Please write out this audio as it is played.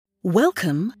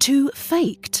Welcome to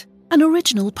Faked, an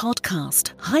original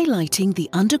podcast highlighting the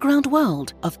underground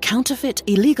world of counterfeit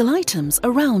illegal items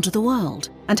around the world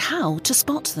and how to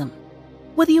spot them.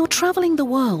 Whether you're traveling the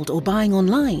world or buying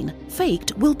online,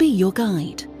 Faked will be your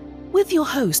guide. With your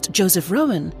host, Joseph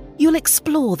Rowan, you'll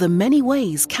explore the many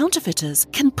ways counterfeiters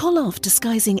can pull off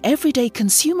disguising everyday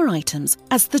consumer items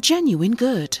as the genuine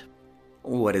good.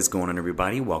 What is going on,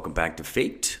 everybody? Welcome back to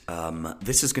Faked.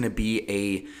 This is going to be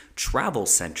a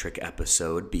travel-centric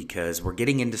episode because we're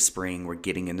getting into spring, we're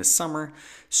getting into summer,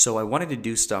 so I wanted to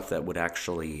do stuff that would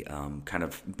actually kind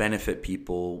of benefit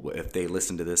people if they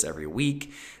listen to this every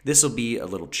week. This will be a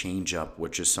little change-up,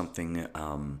 which is something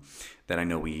that I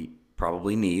know we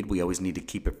probably need. We always need to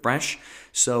keep it fresh.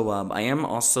 So I am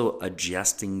also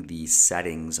adjusting the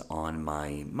settings on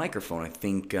my microphone. I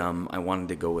think I wanted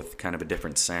to go with kind of a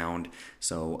different sound.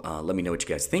 So let me know what you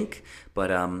guys think.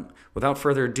 But without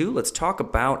further ado, let's talk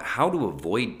about how to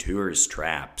avoid tourist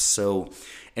traps. So,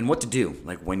 and what to do,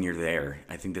 like when you're there.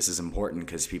 I think this is important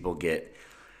because people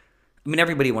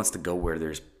everybody wants to go where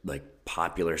there's like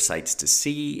popular sites to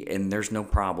see, and there's no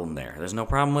problem there. There's no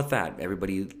problem with that.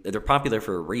 They're popular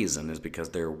for a reason, is because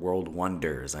they're world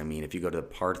wonders. I mean, if you go to the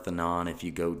Parthenon, if you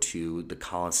go to the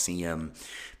Colosseum,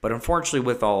 but unfortunately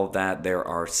with all of that, there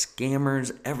are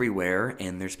scammers everywhere,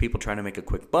 and there's people trying to make a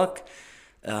quick buck,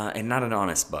 and not an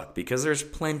honest buck, because there's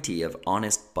plenty of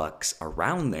honest bucks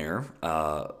around there.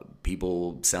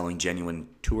 People selling genuine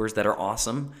tours that are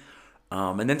awesome.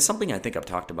 And then something I think I've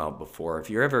talked about before,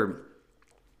 if you're ever,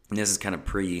 and this is kind of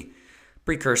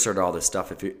precursor to all this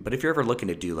stuff, if you're ever looking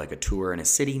to do like a tour in a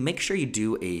city, make sure you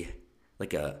do a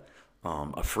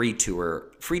free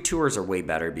tour. Free tours are way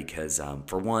better because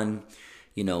for one,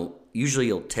 usually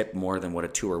you'll tip more than what a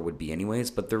tour would be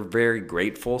anyways, but they're very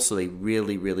grateful, so they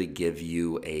really, really give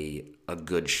you a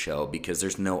good show because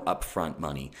there's no upfront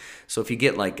money. So if you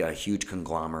get like a huge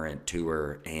conglomerate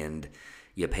tour and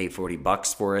you pay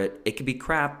 $40 for it, it could be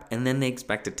crap, and then they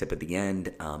expect a tip at the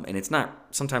end. And it's not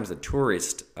sometimes the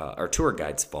tourist or tour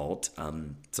guide's fault.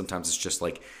 Sometimes it's just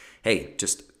like, hey,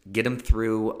 just get them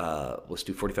through. Let's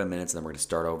do 45 minutes, and then we're going to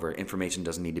start over. Information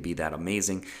doesn't need to be that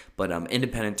amazing. But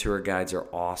independent tour guides are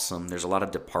awesome. There's a lot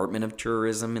of Department of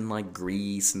Tourism in like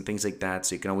Greece and things like that,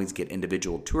 so you can always get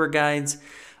individual tour guides.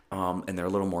 And they're a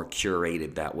little more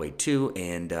curated that way too,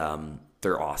 and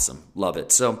they're awesome. Love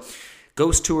it. So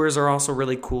ghost tours are also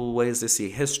really cool ways to see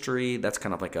history. That's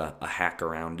kind of like a hack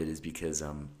around it, is because,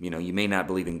 you may not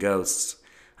believe in ghosts.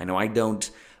 I know I don't,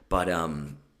 but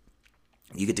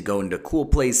you get to go into cool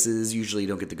places. Usually you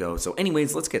don't get to go. So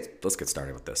anyways, let's get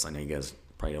started with this. I know you guys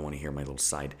probably don't want to hear my little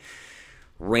side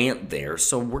rant there.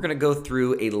 So we're going to go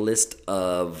through a list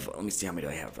of, let me see, how many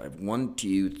do I have? I have 1,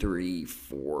 2, 3,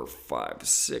 4, 5,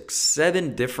 6,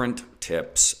 7 different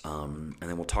tips. And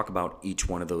then we'll talk about each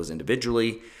one of those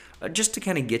individually. Just to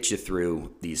kind of get you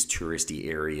through these touristy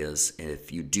areas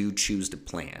if you do choose to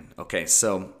plan. Okay,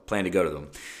 so plan to go to them.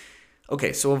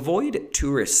 Okay, so avoid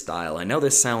tourist style. I know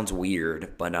this sounds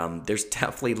weird, but there's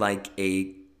definitely like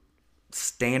a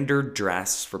standard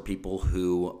dress for people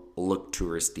who look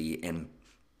touristy, and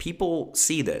people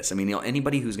see this. I mean,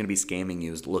 anybody who's going to be scamming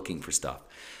you is looking for stuff.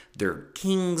 They're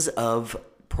kings of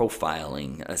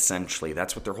profiling, essentially.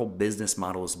 That's what their whole business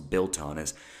model is built on,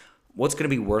 is what's going to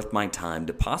be worth my time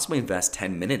to possibly invest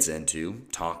 10 minutes into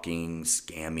talking,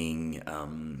 scamming,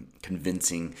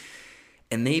 convincing.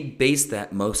 And they base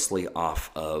that mostly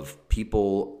off of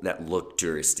people that look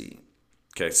touristy.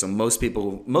 Okay, so most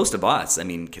of us,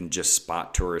 can just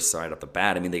spot tourists right off the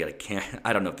bat. They got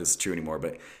I don't know if this is true anymore,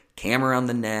 but camera on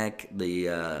the neck,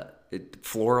 the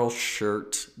floral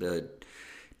shirt, the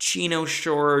chino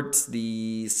shorts,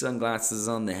 the sunglasses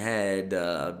on the head,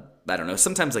 I don't know.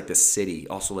 Sometimes like the city,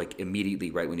 also like immediately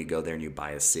right when you go there and you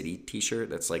buy a city t-shirt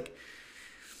that's like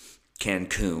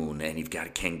Cancun, and you've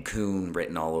got Cancun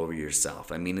written all over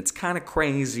yourself. It's kind of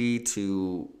crazy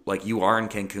to, like, you are in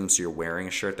Cancun, so you're wearing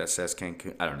a shirt that says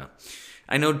Cancun. I don't know.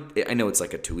 I know it's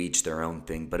like a to each their own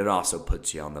thing, but it also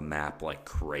puts you on the map like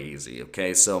crazy.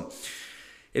 Okay, so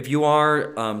if you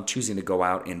are choosing to go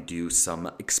out and do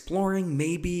some exploring,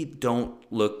 maybe don't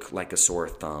look like a sore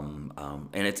thumb.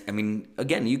 And it's,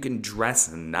 again, you can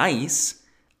dress nice.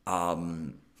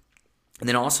 And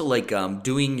then also like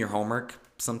doing your homework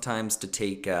sometimes to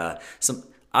take some,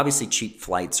 obviously cheap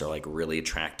flights are like really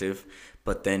attractive,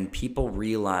 but then people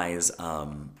realize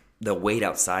they'll wait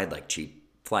outside like cheap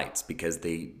flights because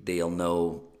they'll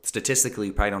know statistically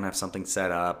you probably don't have something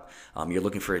set up. You're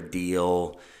looking for a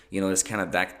deal. It's kind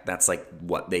of that's like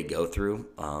what they go through.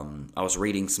 I was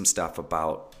reading some stuff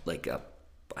about like a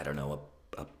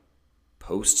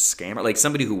post scammer, like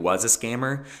somebody who was a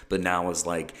scammer, but now is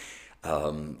like,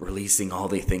 releasing all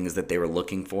the things that they were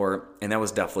looking for. And that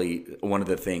was definitely one of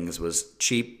the things was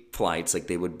cheap flights. Like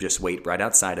they would just wait right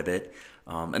outside of it.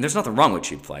 And there's nothing wrong with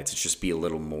cheap flights. It's just be a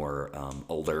little more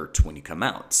alert when you come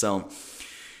out. So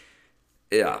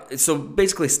yeah, so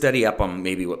basically study up on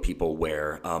maybe what people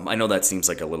wear. I know that seems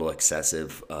like a little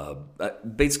excessive.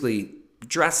 Basically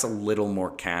dress a little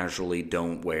more casually.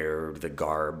 Don't wear the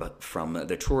garb from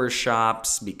the tourist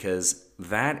shops because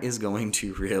that is going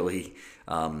to really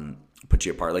put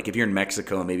you apart. Like if you're in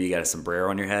Mexico and maybe you got a sombrero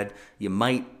on your head, you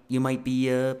might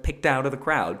be picked out of the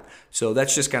crowd. So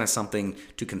that's just kind of something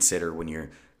to consider when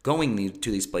you're going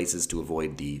to these places to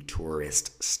avoid the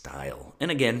tourist style. And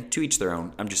again, to each their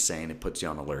own. I'm just saying it puts you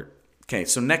on alert. Okay,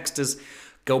 so next is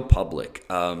go public.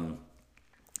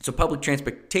 So public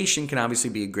transportation can obviously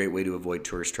be a great way to avoid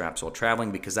tourist traps while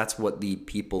traveling because that's what the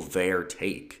people there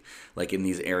take. Like in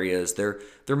these areas, they're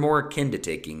more akin to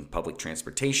taking public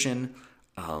transportation,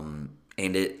 and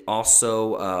it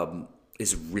also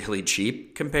is really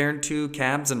cheap compared to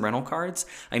cabs and rental cars.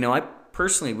 I know I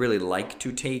personally really like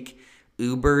to take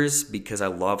Ubers because I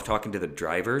love talking to the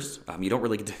drivers. You don't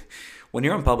really get to, when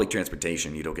you're on public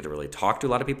transportation, you don't get to really talk to a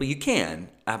lot of people. You can,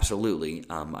 absolutely.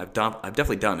 I've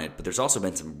definitely done it, but there's also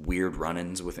been some weird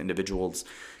run-ins with individuals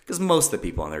because most of the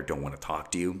people on there don't want to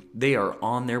talk to you. They are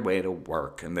on their way to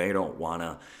work and they don't want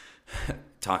to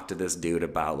talk to this dude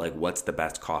about like what's the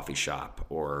best coffee shop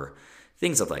or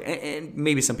things like that. And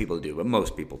maybe some people do, but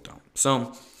most people don't.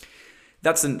 So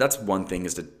that's one thing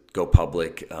is to go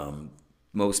public.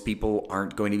 Most people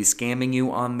aren't going to be scamming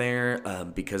you on there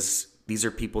because these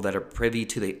are people that are privy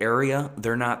to the area.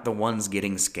 They're not the ones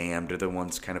getting scammed. They're the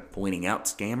ones kind of pointing out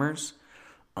scammers.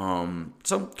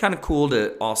 So kind of cool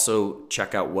to also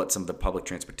check out what some of the public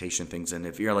transportation things. And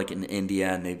if you're like in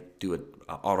India and they do an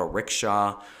auto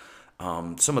rickshaw,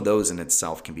 some of those in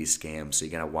itself can be scams. So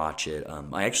you got to watch it.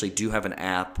 I actually do have an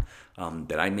app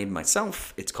that I made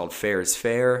myself. It's called Fair is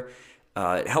Fair.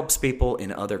 It helps people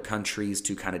in other countries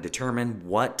to kind of determine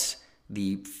what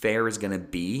the fare is going to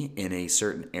be in a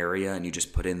certain area, and you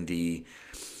just put in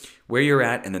where you're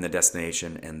at and then the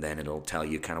destination, and then it'll tell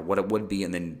you kind of what it would be,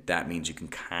 and then that means you can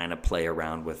kind of play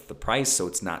around with the price so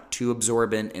it's not too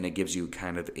absorbent, and it gives you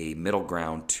kind of a middle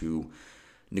ground to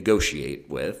negotiate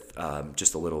with.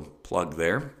 Just a little plug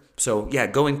there. So yeah,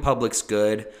 going public's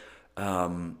good.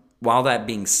 While that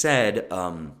being said,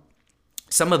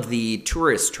 some of the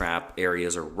tourist trap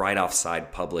areas are right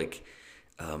offside public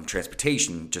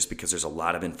transportation just because there's a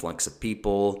lot of influx of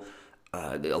people.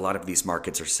 A lot of these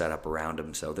markets are set up around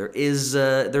them. So there's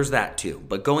that too.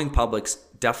 But going public's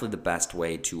definitely the best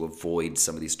way to avoid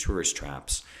some of these tourist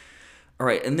traps. All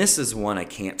right, and this is one I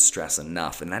can't stress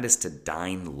enough, and that is to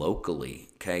dine locally.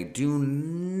 Okay, do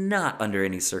not under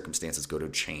any circumstances go to a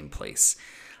chain place.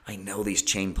 I know these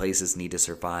chain places need to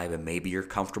survive, and maybe you're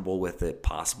comfortable with it,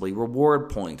 possibly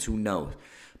reward points, who knows?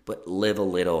 But live a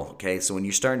little, okay? So when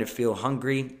you're starting to feel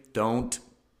hungry, don't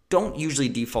usually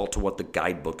default to what the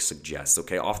guidebook suggests,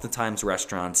 okay? Oftentimes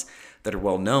restaurants that are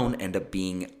well known end up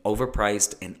being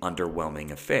overpriced and underwhelming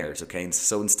affairs, okay? And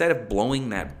so instead of blowing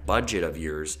that budget of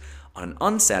yours on an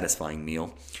unsatisfying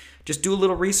meal, just do a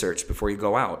little research before you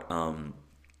go out, and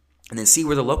then see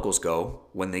where the locals go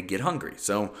when they get hungry.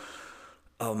 So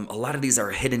a lot of these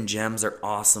are hidden gems. They're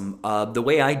awesome. The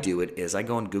way I do it is I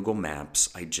go on Google Maps.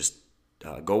 I just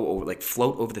go over, like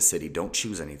float over the city. Don't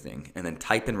choose anything. And then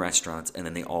type in restaurants. And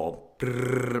then they all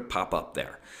pop up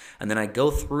there. And then I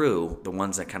go through the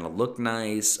ones that kind of look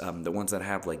nice. The ones that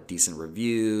have like decent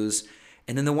reviews.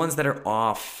 And then the ones that are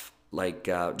off. Like,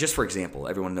 just for example,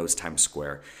 everyone knows Times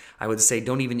Square. I would say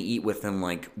don't even eat within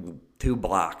like 2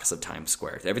 blocks of Times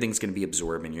Square. Everything's going to be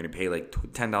absorbent. You're going to pay like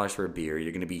 $10 for a beer.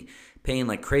 You're going to be paying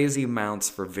like crazy amounts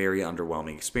for very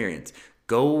underwhelming experience.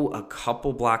 Go a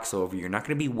couple blocks over. You're not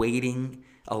going to be waiting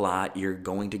a lot. You're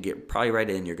going to get probably right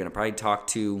in. You're going to probably talk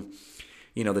to,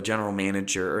 the general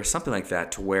manager or something like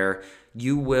that to where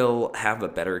you will have a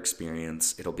better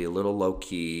experience. It'll be a little low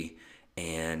key.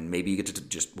 And maybe you get to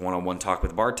just one-on-one talk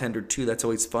with a bartender too. That's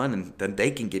always fun. And then they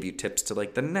can give you tips to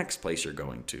like the next place you're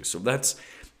going to. So that's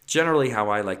generally how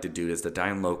I like to do it, is to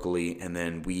dine locally. And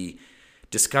then we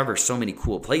discover so many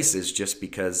cool places just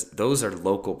because those are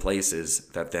local places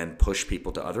that then push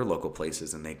people to other local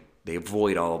places, and they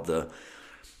avoid all of the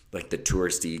like the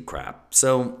touristy crap.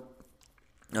 So,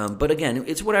 but again,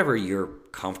 it's whatever you're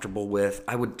comfortable with.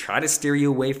 I would try to steer you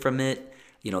away from it.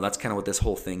 That's kind of what this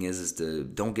whole thing is to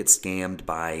don't get scammed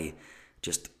by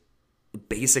just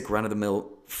basic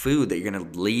run-of-the-mill food that you're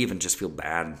going to leave and just feel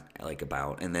bad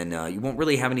about. And then you won't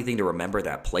really have anything to remember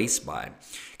that place by,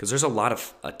 because there's a lot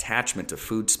of attachment to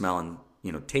food, smell,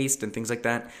 and taste and things like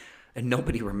that. And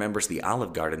nobody remembers the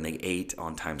Olive Garden they ate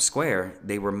on Times Square.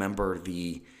 They remember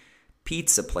the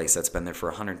pizza place that's been there for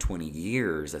 120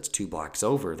 years, that's 2 blocks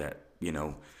over, that,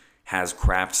 has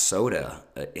craft soda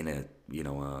in a,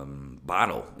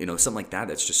 bottle, something like that.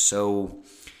 That's just so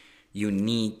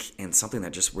unique and something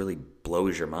that just really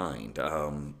blows your mind.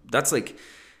 That's like,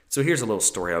 so here's a little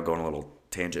story. I'll go on a little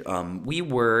tangent. We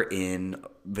were in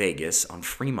Vegas on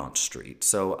Fremont Street.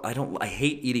 So I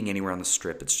hate eating anywhere on the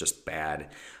Strip. It's just bad.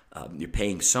 You're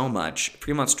paying so much.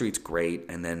 Fremont Street's great.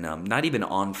 And then not even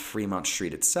on Fremont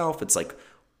Street itself. It's like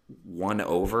one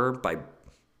over by,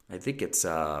 I think it's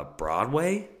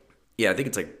Broadway. Yeah, I think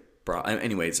it's like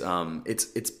anyways,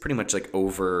 it's pretty much like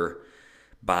over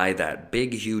by that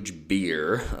big, huge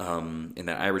beer in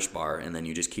that Irish bar. And then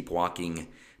you just keep walking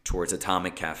towards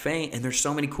Atomic Cafe. And there's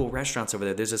so many cool restaurants over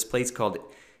there. There's this place called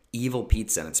Evil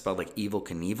Pizza, and it's spelled like Evil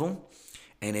Knievel.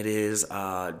 And it is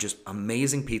just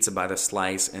amazing pizza by the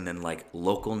slice, and then like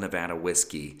local Nevada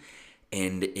whiskey.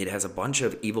 And it has a bunch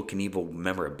of Evil Knievel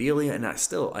memorabilia. And I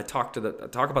talk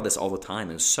about this all the time.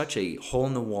 It's such a hole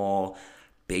in the wall,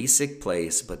 basic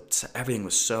place, but everything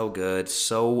was so good,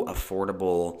 so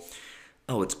affordable.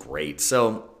 Oh, it's great.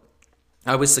 So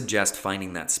I would suggest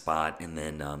finding that spot. And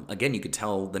then again, you could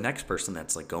tell the next person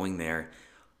that's like going there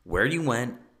where you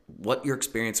went, what your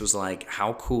experience was like,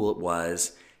 how cool it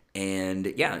was.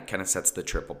 And yeah, it kind of sets the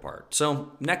trip apart.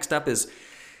 So next up is,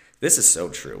 this is so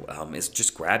true, is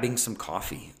just grabbing some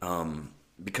coffee.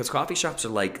 Because coffee shops are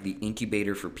like the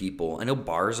incubator for people. I know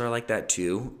bars are like that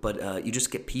too, but you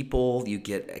just get people, you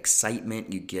get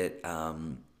excitement, you get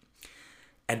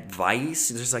advice.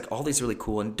 There's like all these really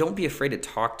cool, and don't be afraid to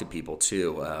talk to people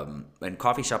too. And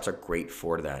coffee shops are great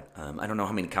for that. I don't know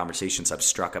how many conversations I've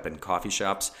struck up in coffee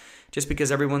shops just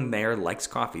because everyone there likes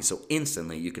coffee. So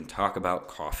instantly you can talk about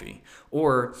coffee,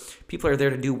 or people are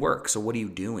there to do work. So what are you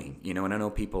doing? And I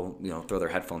know people, throw their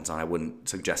headphones on. I wouldn't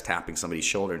suggest tapping somebody's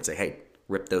shoulder and say, hey,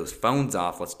 rip those phones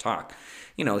off. Let's talk.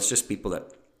 It's just people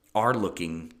that are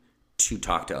looking to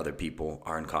talk to other people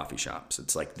are in coffee shops.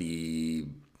 It's like the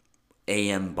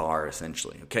AM bar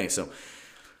essentially. Okay, so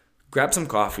grab some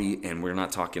coffee, and we're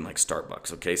not talking like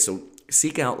Starbucks. Okay, so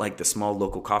seek out like the small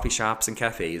local coffee shops and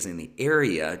cafes in the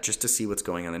area just to see what's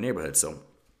going on in the neighborhood. So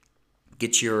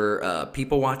get your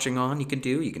people watching on. You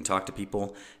can talk to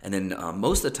people, and then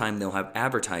most of the time they'll have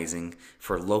advertising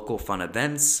for local fun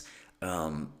events.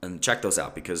 And check those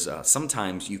out, because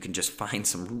sometimes you can just find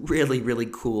some really, really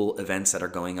cool events that are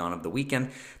going on of the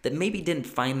weekend that maybe didn't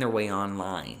find their way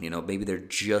online. Maybe they're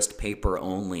just paper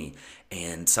only,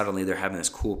 and suddenly they're having this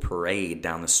cool parade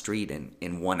down the street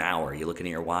in 1 hour. You're looking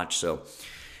at your watch. So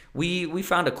we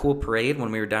found a cool parade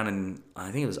when we were down in, I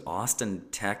think it was Austin,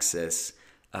 Texas,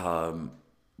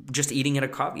 just eating at a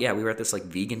coffee. Yeah, we were at this like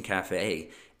vegan cafe,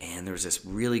 and there was this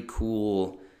really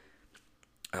cool...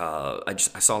 I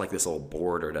saw like this little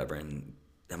board or whatever, and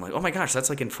I'm like, oh my gosh, that's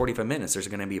like in 45 minutes. There's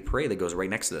going to be a parade that goes right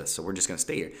next to this, so we're just going to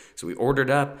stay here. So we ordered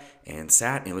up and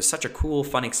sat, and it was such a cool,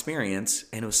 fun experience,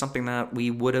 and it was something that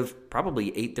we would have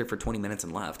probably ate there for 20 minutes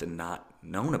and left and not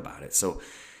known about it. So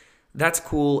that's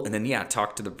cool. And then, yeah,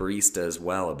 talk to the barista as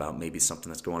well about maybe something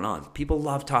that's going on. People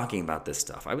love talking about this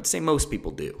stuff. I would say most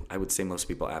people do. I would say most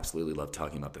people absolutely love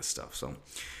talking about this stuff. So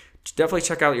definitely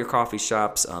check out your coffee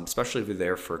shops, especially if you're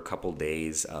there for a couple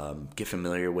days. Get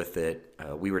familiar with it.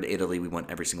 We were in Italy. We went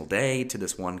every single day to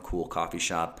this one cool coffee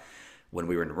shop when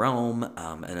we were in Rome.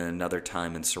 And another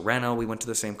time in Sorrento, we went to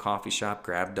the same coffee shop,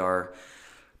 grabbed our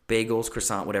bagels,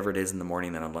 croissant, whatever it is in the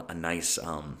morning, then a nice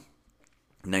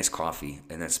coffee.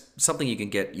 And that's something you can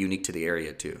get unique to the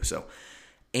area too. So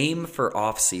aim for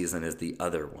off-season is the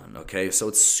other one, okay? So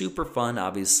it's super fun,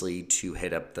 obviously, to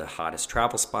hit up the hottest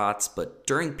travel spots, but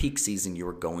during peak season,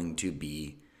 you're going to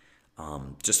be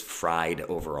just fried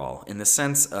overall in the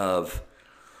sense of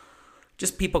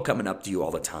just people coming up to you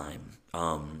all the time.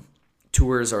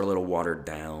 Tours are a little watered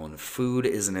down. Food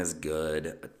isn't as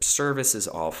good. Service is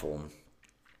awful.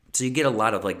 So you get a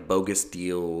lot of like bogus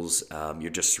deals.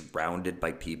 You're just surrounded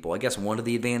by people. I guess one of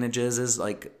the advantages is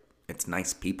like it's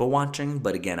nice people watching,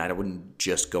 but again, I wouldn't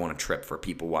just go on a trip for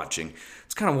people watching.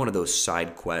 It's kind of one of those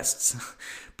side quests,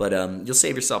 but you'll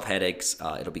save yourself headaches.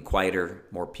 It'll be quieter,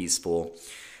 more peaceful,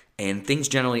 and things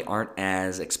generally aren't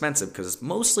as expensive because it's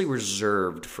mostly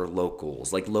reserved for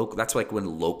locals. That's like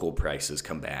when local prices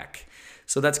come back.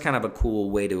 So that's kind of a cool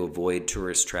way to avoid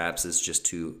tourist traps, is just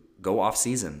to go off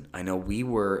season. I know we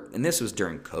were, and this was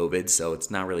during COVID, so it's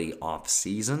not really off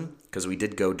season because we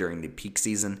did go during the peak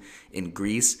season in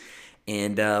Greece.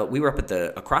 And we were up at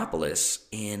the Acropolis,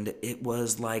 and it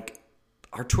was like,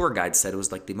 our tour guide said it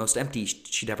was like the most empty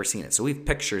she'd ever seen it. So we have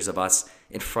pictures of us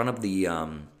in front of the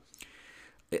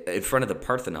in front of the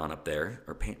Parthenon up there,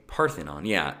 or Parthenon,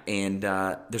 yeah, and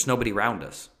there's nobody around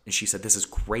us. And she said, this is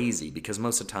crazy because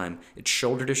most of the time it's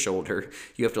shoulder to shoulder.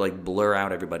 You have to like blur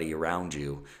out everybody around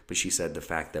you. But she said the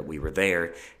fact that we were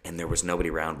there and there was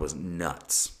nobody around was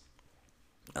nuts.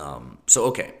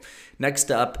 Okay.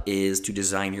 Next up is to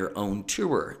design your own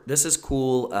tour. This is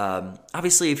cool.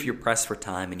 Obviously, if you're pressed for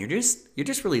time and you're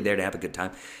just really there to have a good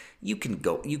time, you can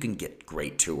get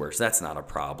great tours. That's not a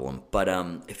problem. But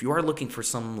if you are looking for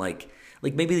some like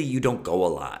maybe you don't go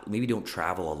a lot, maybe you don't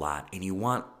travel a lot, and you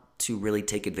want to really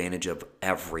take advantage of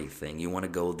everything. You want to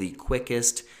go the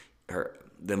quickest or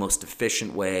the most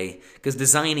efficient way, because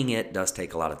designing it does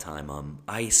take a lot of time.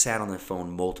 I sat on the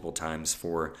phone multiple times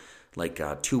for like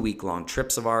 2-week-long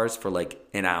trips of ours for like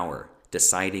an hour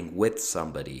deciding with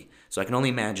somebody. So I can only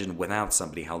imagine without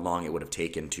somebody how long it would have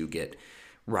taken to get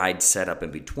rides set up in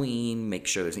between, make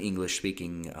sure there's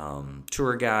English-speaking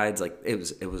tour guides. Like it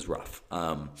was rough.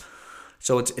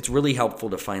 So it's really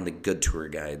helpful to find the good tour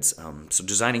guides. So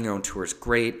designing your own tour is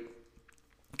great.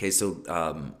 Okay,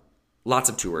 so lots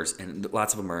of tours, and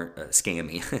lots of them are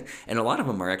scammy, and a lot of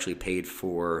them are actually paid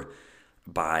for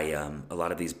by a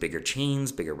lot of these bigger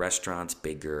chains, bigger restaurants,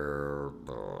 bigger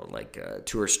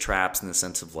tourist traps, in the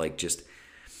sense of like just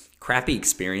crappy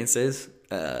experiences.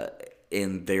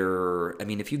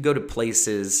 If you go to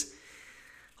places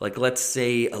like, let's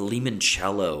say, a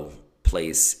limoncello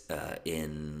place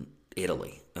in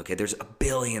Italy. Okay, there's a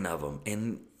billion of them,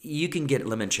 and you can get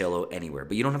limoncello anywhere,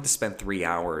 but you don't have to spend 3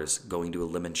 hours going to a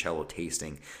limoncello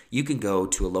tasting. You can go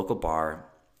to a local bar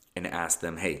and ask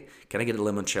them, hey, can I get a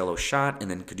limoncello shot?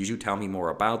 And then could you tell me more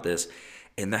about this?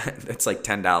 And that's like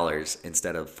 $10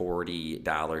 instead of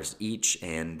 $40 each,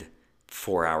 and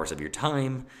 4 hours of your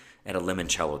time at a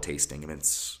limoncello tasting. And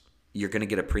you're going to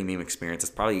get a premium experience.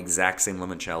 It's probably the exact same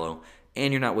limoncello,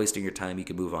 and you're not wasting your time. You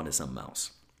can move on to something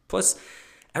else. Plus,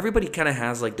 everybody kind of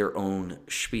has like their own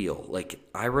spiel. Like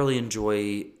I really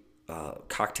enjoy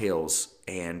cocktails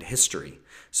and history.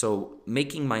 So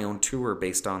making my own tour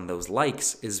based on those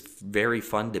likes is very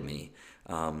fun to me.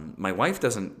 My wife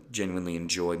doesn't genuinely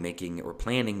enjoy making or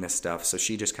planning this stuff, so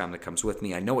she just kind of comes with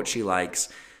me. I know what she likes,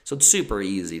 so it's super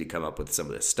easy to come up with some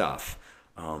of this stuff.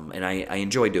 And I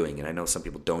enjoy doing it. I know some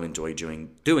people don't enjoy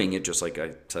doing it, just like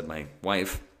I said, my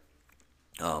wife.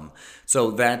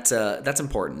 So that's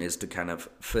important, is to kind of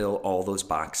fill all those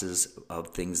boxes of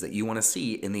things that you want to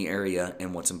see in the area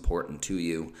and what's important to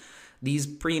you. These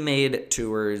pre-made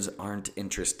tours aren't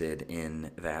interested in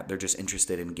that. They're just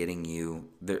interested in getting you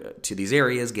to these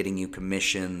areas, getting you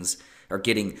commissions, or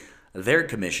getting their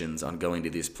commissions on going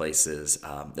to these places.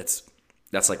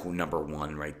 That's like number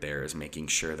one right there, is making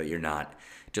sure that you're not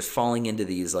just falling into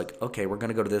these like, okay, we're going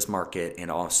to go to this market,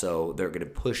 and also they're going to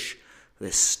push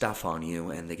this stuff on you,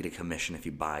 and they get a commission if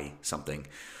you buy something.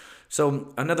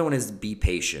 So another one is be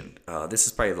patient. This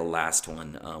is probably the last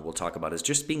one we'll talk about, is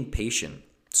just being patient.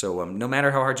 So no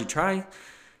matter how hard you try,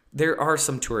 there are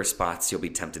some tourist spots you'll be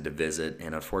tempted to visit,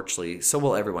 and unfortunately, so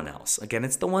will everyone else. Again,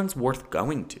 it's the ones worth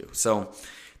going to. So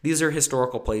these are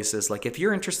historical places. Like if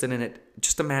you're interested in it,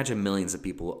 just imagine millions of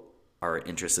people are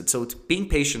interested. So being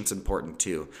patient is important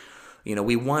too. You know,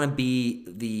 we want to be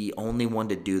the only one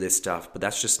to do this stuff, but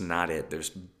that's just not it.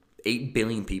 There's 8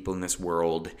 billion people in this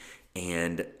world,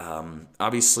 and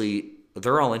obviously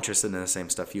they're all interested in the same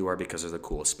stuff you are because they're the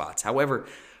coolest spots. However,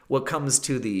 what comes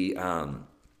to the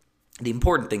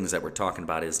important things that we're talking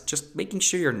about is just making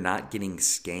sure you're not getting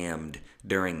scammed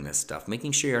during this stuff,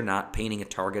 making sure you're not painting a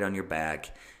target on your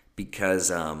back,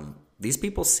 because these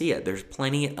people see it. There's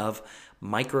plenty of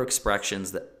micro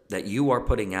expressions that you are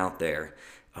putting out there.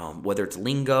 Whether it's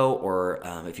lingo or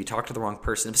if you talk to the wrong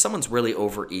person, if someone's really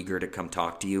overeager to come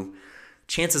talk to you,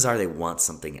 chances are they want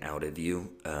something out of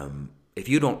you. If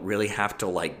you don't really have to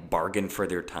like bargain for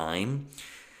their time,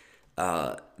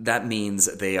 that means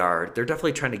they're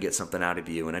definitely trying to get something out of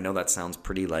you. And I know that sounds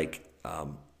pretty like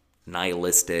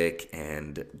nihilistic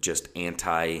and just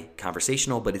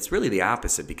anti-conversational, but it's really the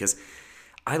opposite, because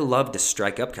I love to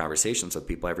strike up conversations with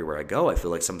people everywhere I go. I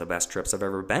feel like some of the best trips I've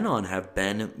ever been on have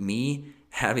been me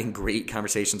having great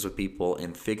conversations with people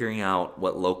and figuring out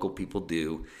what local people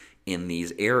do in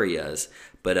these areas.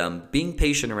 But being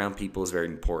patient around people is very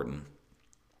important.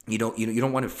 You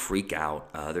don't want to freak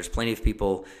out. There's plenty of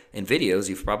people in videos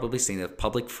you've probably seen of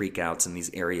public freakouts in these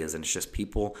areas, and it's just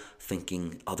people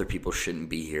thinking other people shouldn't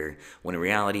be here, when in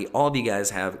reality, all of you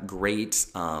guys have great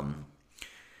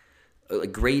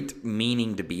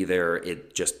meaning to be there.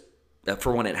 It just,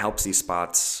 for one, it helps these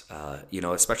spots,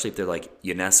 especially if they're like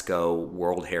UNESCO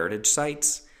World Heritage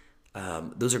Sites.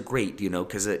 those are great,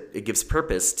 because it gives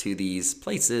purpose to these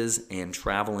places and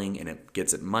traveling, and it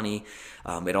gets it money.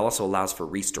 It also allows for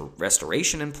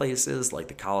restoration in places like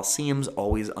the Colosseum's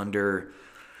always under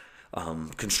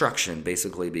construction,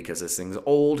 basically, because this thing's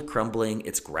old, crumbling,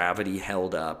 it's gravity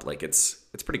held up. Like it's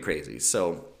pretty crazy.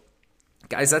 So,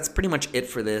 guys, that's pretty much it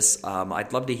for this.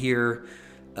 I'd love to hear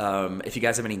if you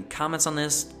guys have any comments on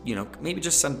this. Maybe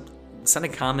just send a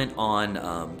comment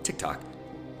on TikTok.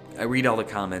 I read all the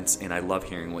comments, and I love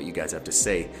hearing what you guys have to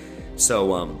say.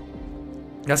 So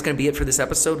that's going to be it for this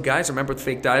episode. Guys, remember with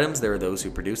faked items, there are those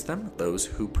who produce them, those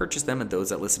who purchase them, and those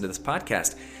that listen to this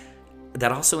podcast.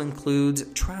 That also includes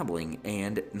traveling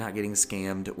and not getting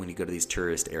scammed when you go to these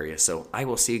tourist areas. So I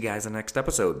will see you guys in the next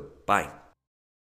episode. Bye.